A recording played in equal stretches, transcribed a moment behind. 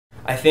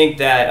I think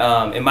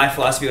that in my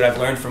philosophy, what I've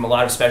learned from a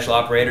lot of special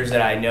operators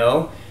that I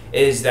know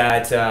is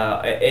that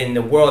in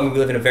the world, I mean, we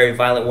live in a very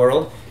violent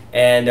world,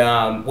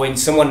 and when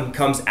someone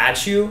comes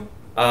at you,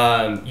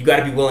 you got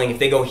to be willing. If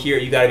they go here,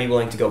 you got to be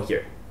willing to go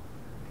here.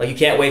 Like, you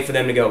can't wait for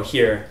them to go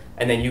here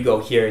and then you go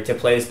here to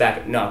play this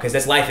back. No, because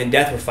that's life and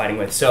death we're fighting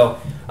with. So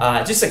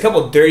just a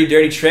couple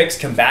dirty tricks,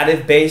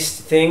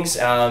 combative-based things,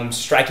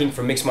 striking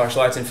from mixed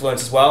martial arts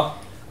influence as well.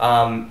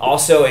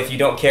 Also, if you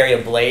don't carry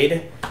a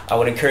blade, I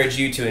would encourage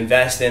you to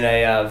invest in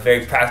a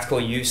very practical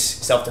use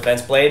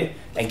self-defense blade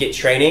and get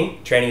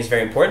training. Training is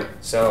very important.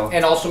 So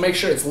and also make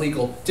sure it's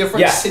legal.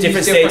 Different cities,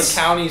 different states,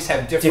 counties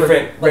have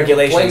different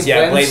regulations.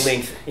 Blade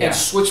length. Yeah. And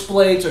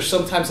switchblades are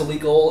sometimes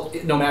illegal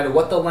no matter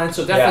what the length.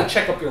 So definitely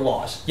check up your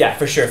laws. Yeah,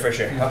 for sure.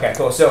 Okay,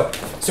 cool. So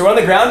we're on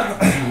the ground,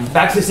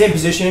 back to the same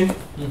position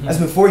as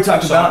before we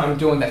talked about. I'm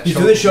doing that. You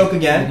do the choke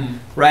again.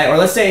 Right, or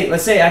let's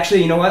say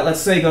actually, you know what?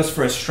 Let's say he goes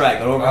for a strike,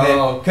 an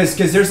overhead,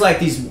 because there's like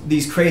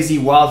these crazy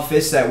wild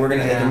fists that we're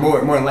gonna that more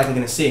than likely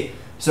gonna see.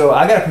 So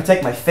I gotta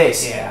protect my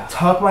face,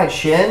 tuck my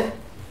chin,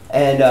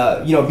 and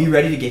you know, be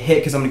ready to get hit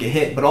because I'm gonna get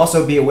hit. But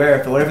also be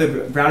aware if whatever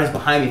the ground is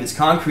behind me, if it's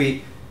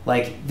concrete,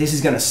 like this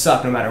is gonna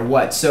suck no matter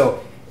what.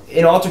 So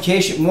in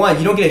altercation, one,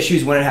 you don't get to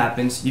choose when it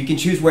happens. You can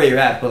choose where you're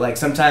at, but like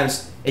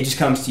sometimes it just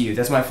comes to you.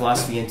 That's my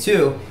philosophy. And two,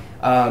 you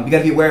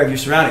gotta be aware of your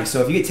surroundings.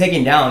 So if you get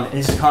taken down and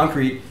it's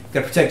concrete, you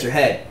gotta protect your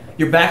head.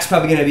 Your back's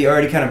probably gonna be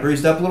already kind of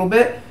bruised up a little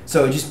bit.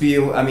 So just be,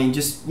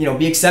 just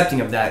be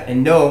accepting of that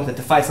and know that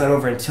the fight's not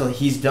over until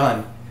he's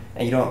done.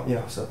 And you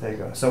don't, so there you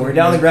go. So we're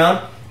down on the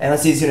ground, and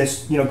let's see, he's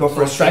gonna, go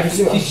for a strike.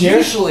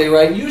 Usually,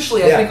 right?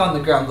 Usually, I think on the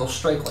ground they'll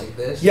strike like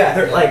this. Yeah,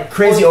 they're like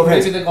crazy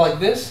overhead. Maybe they go like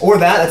this. Or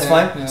that. That's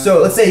fine. Yeah. So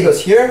let's say he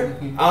goes here.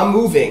 I'm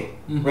moving,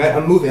 right?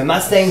 I'm moving. I'm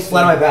not staying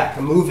flat on my back.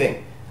 I'm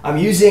moving. I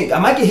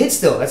might get hit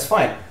still. That's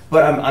fine.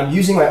 But I'm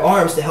using my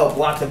arms to help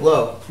block the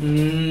blow.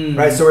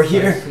 Right. So we're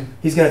here.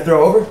 He's gonna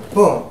throw over.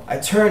 Boom. I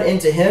turn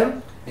into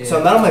him. Yeah. So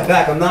I'm not on my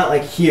back. I'm not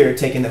like here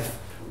taking the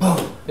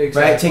boom.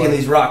 Exactly. Right. Taking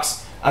these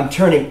rocks. I'm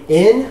turning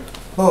in,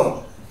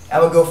 boom.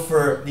 I would go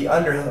for the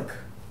underhook.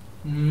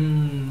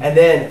 And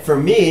then for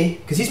me,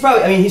 because he's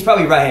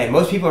probably right hand.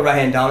 Most people are right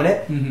hand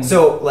dominant.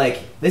 So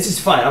like, this is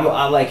fine. I'm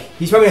like,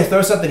 he's probably gonna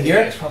throw something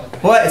here,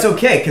 but it's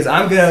okay because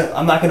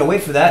I'm not gonna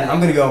wait for that. I'm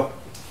gonna go,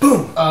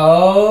 boom.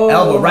 Oh.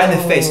 Elbow right in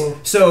the face.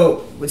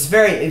 So it's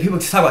people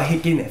talk about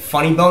getting a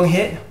funny bone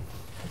hit.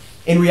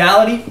 In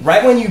reality,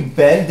 right when you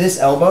bend this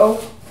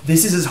elbow,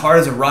 this is as hard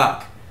as a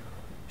rock.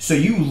 So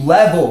you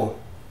level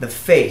the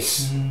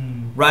face.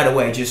 Right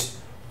away, just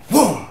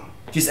boom,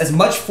 just as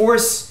much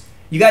force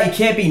you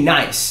can't be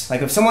nice.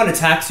 Like if someone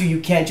attacks you,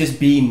 you can't just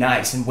be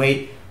nice and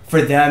wait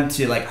for them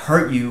to like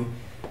hurt you.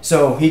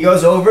 So he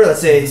goes over, let's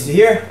say he's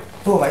here,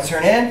 boom, I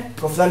turn in,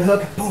 go for the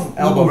hook, boom,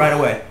 elbow right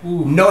away.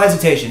 No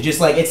hesitation,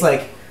 just like it's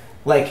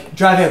like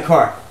driving a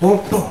car,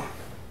 boom, boom.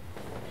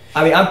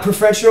 I mean, I'm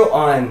preferential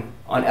on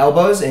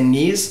elbows and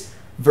knees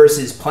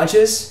versus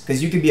punches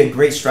because you could be a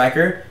great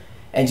striker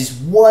and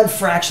just one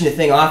fraction of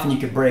thing off and you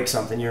could break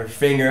something, your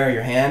finger,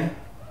 your hand.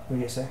 What are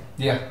you gonna say?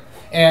 Yeah.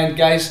 And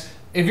guys,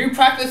 if you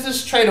practice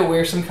this, try to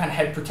wear some kind of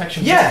head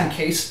protection just in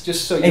case,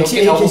 just so you don't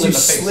get elbows in the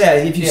face. Yeah,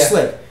 if you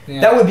slip. Yeah.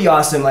 That would be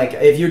awesome. Like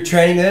if you're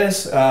training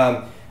this,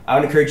 I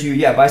would encourage you,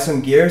 buy some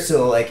gear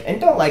so like,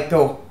 and don't like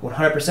go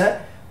 100%,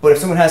 but if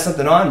someone has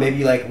something on,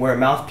 maybe like wear a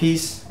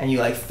mouthpiece and you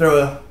like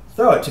throw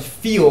it to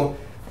feel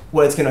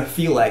what it's gonna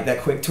feel like,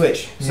 that quick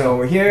twitch. So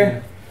we're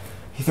here,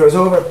 he throws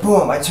over,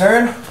 boom, I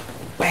turn,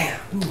 bam,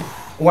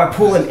 or I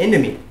pull him into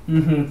me,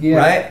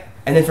 right?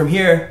 And then from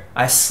here,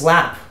 I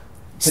slap.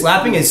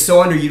 Slapping is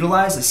so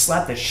underutilized. I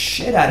slap the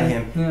shit out of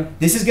him.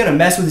 This is gonna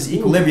mess with his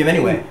equilibrium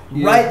anyway.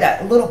 Right,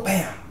 that little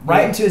bam,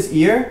 right into his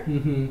ear,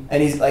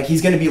 and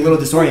he's gonna be a little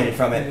disoriented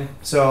from it.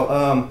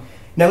 So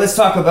now let's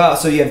talk about.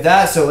 So you have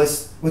that. So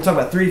we'll talk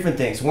about three different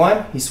things.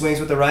 One, he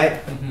swings with the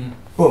right.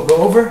 Boom, go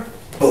over.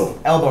 Boom,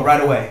 elbow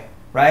right away.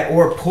 Right,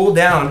 or pull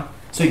down.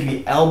 So you can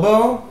be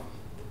elbow,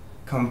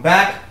 come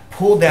back,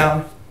 pull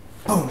down,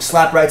 boom,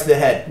 slap right to the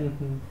head.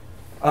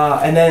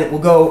 And then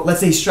we'll go, let's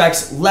say he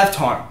strikes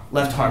left arm,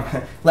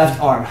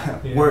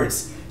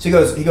 words. So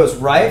he goes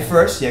right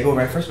first, go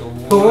right first,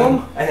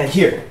 boom, and then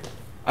here.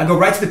 I go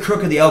right to the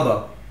crook of the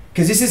elbow.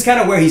 Because this is kind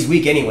of where he's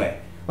weak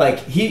anyway. Like,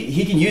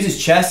 he can use his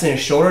chest and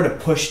his shoulder to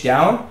push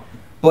down,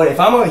 but if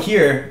I'm over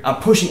here,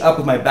 I'm pushing up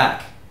with my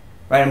back,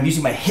 right? I'm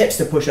using my hips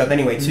to push up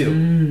anyway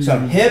too. So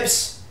I'm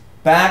hips,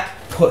 back,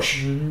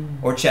 push,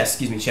 or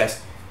chest.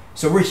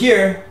 So we're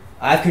here,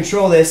 I have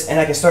control of this, and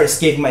I can start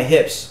escaping my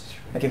hips.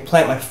 I can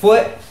plant my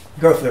foot,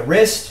 go for the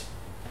wrist,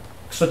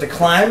 start to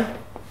climb,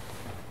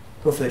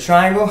 go for the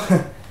triangle.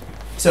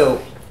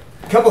 So,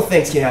 a couple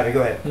things can happen.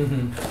 Go ahead.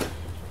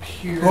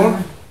 Here.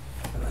 Boom.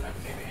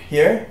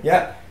 Here,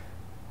 yeah.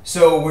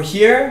 So we're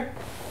here.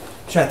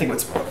 I'm trying to think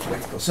what's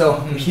practical.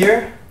 So we're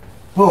here.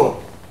 Boom.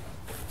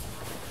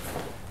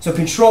 So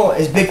control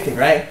is a big thing,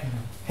 right?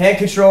 Hand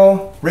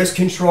control, wrist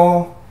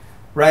control,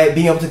 right?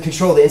 Being able to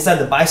control the inside of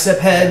the bicep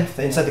head,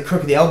 the inside the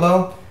crook of the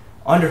elbow,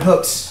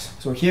 underhooks.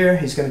 So we're here,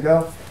 he's gonna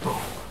go.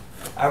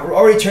 I'm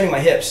already turning my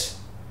hips,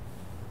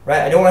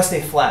 right? I don't wanna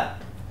stay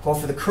flat. Go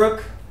for the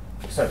crook.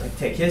 Start to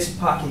take his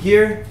pocket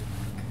here.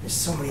 There's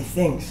so many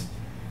things.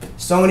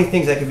 So many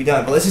things that could be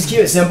done. But let's just keep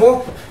it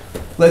simple.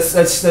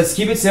 Let's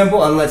keep it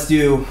simple and let's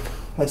do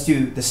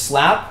the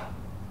slap,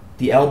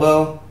 the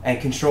elbow,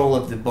 and control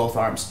of both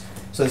arms.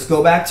 So let's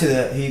go back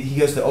to he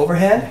goes to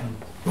overhand.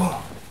 Boom.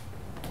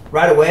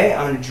 Right away,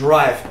 I'm gonna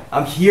drive.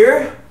 I'm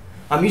here.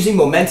 I'm using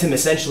momentum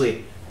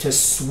essentially to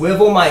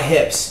swivel my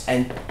hips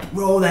and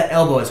roll that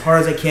elbow as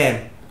hard as I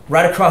can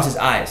right across his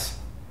eyes.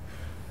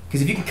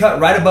 Because if you can cut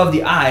right above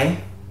the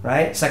eye,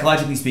 right,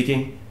 psychologically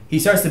speaking, he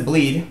starts to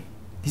bleed.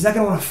 He's not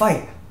gonna want to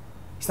fight.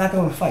 He's not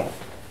gonna want to fight.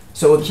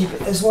 So we'll keep it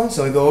this one.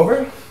 So we go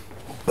over,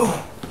 boom,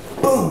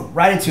 boom,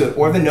 right into it,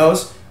 or the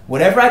nose.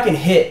 Whatever I can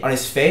hit on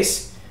his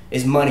face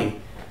is money.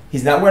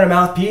 He's not wearing a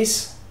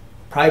mouthpiece.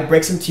 Probably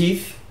break some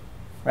teeth,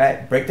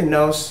 right? Break the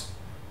nose,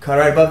 cut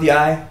right above the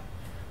eye.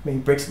 Maybe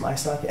break some eye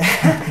socket.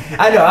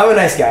 I know, I'm a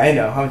nice guy. I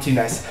know, I'm too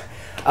nice.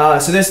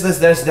 So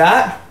there's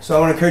that. So I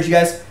want to encourage you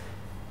guys,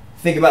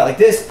 think about it like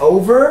this.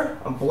 Over,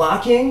 I'm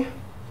blocking,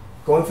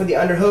 going for the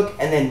underhook,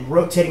 and then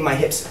rotating my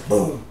hips,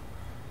 boom,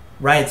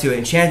 right into it.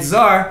 And chances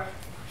are,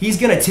 he's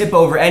going to tip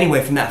over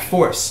anyway from that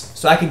force.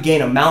 So I could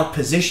gain a mount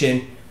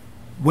position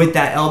with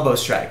that elbow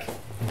strike.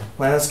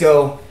 Well, let's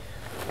go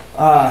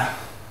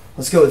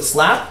with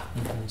slap.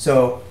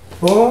 So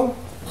boom,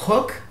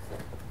 hook,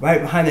 right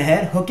behind the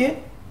head, hook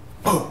it,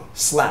 boom,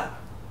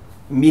 slap.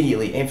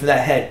 Immediately, aim for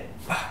that head.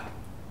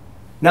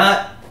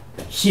 Not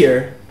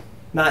here,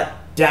 not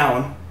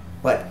down,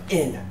 but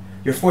in.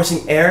 You're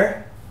forcing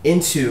air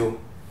into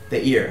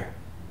the ear.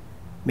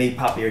 Maybe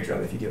pop the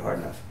eardrum if you do it hard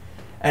enough.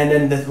 And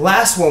then the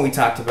last one we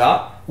talked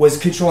about was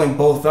controlling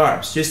both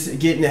arms. Just to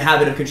get in the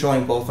habit of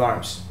controlling both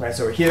arms. Right,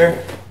 so we're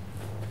here,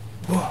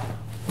 boom,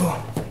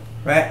 boom,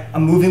 right?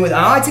 I'm moving with,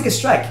 I might take a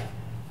strike.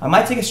 I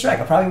might take a strike,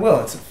 I probably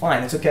will, it's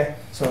fine, it's okay.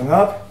 So I'm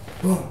up,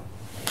 boom,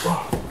 boom.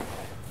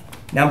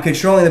 Now I'm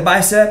controlling the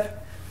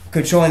bicep,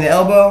 controlling the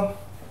elbow,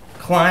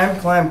 climb,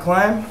 climb,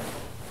 climb,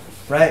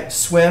 right?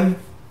 Swim,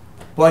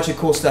 bunch of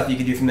cool stuff you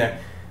can do from there.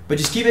 But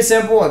just keep it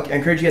simple. I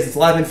encourage you guys, it's a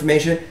lot of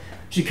information. I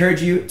should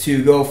encourage you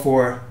to go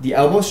for the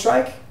elbow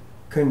strike,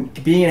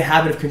 being in a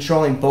habit of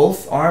controlling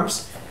both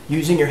arms,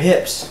 using your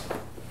hips,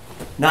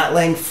 not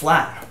laying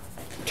flat,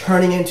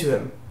 turning into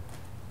him,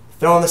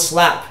 throwing the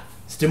slap.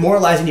 It's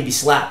demoralizing to be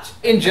slapped.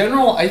 In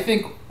general, I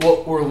think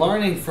what we're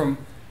learning from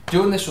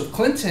doing this with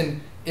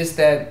Clinton is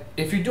that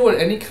if you're doing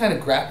any kind of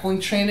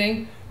grappling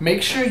training,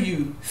 make sure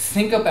you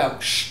think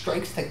about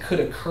strikes that could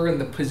occur in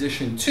the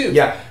position too.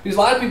 Yeah. Because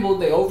a lot of people,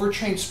 they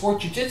overtrain sport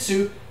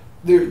jiu-jitsu,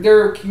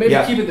 they're maybe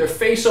keeping their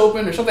face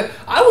open or something.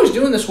 I was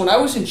doing this when I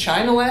was in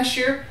China last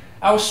year.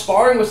 I was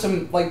sparring with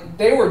some, like,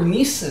 they were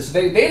nieces.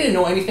 They didn't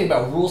know anything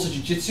about rules of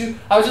jiu-jitsu.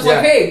 I was just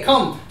like, hey,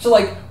 come. So,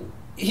 like,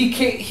 he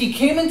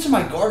came into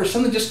my guard or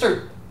something, just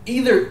started,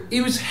 either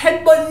he was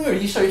headbutting me or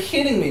he started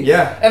hitting me.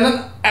 Yeah. And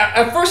then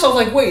at first I was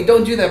like, wait,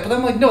 don't do that. But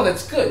I'm like, no,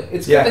 that's good.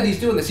 It's good that he's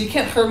doing this. He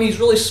can't hurt me. He's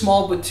really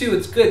small, but two,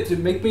 it's good to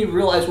make me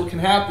realize what can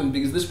happen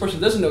because this person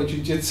doesn't know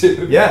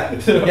jiu-jitsu. Yeah.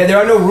 Yeah, there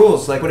are no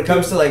rules. Like, when it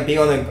comes to, like, being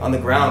on the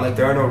ground, like,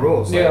 there are no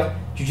rules. Like,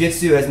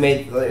 jiu-jitsu has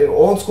made, like,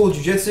 old school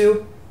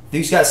jiu-jitsu, they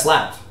just got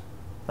slapped.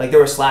 Like, there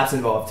were slaps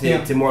involved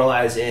to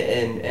demoralize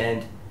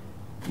and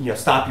you know,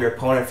 stop your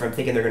opponent from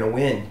thinking they're gonna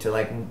win, to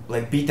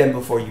like beat them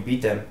before you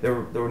beat them. There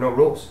were no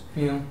rules.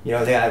 Yeah. You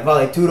know, they had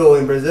vale tudo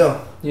in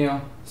Brazil.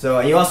 Yeah. So,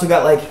 and you also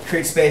got, like,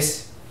 create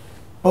space,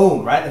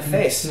 boom, right in the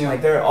face. Yeah.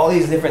 Like, there are all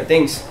these different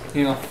things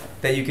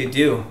that you could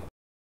do.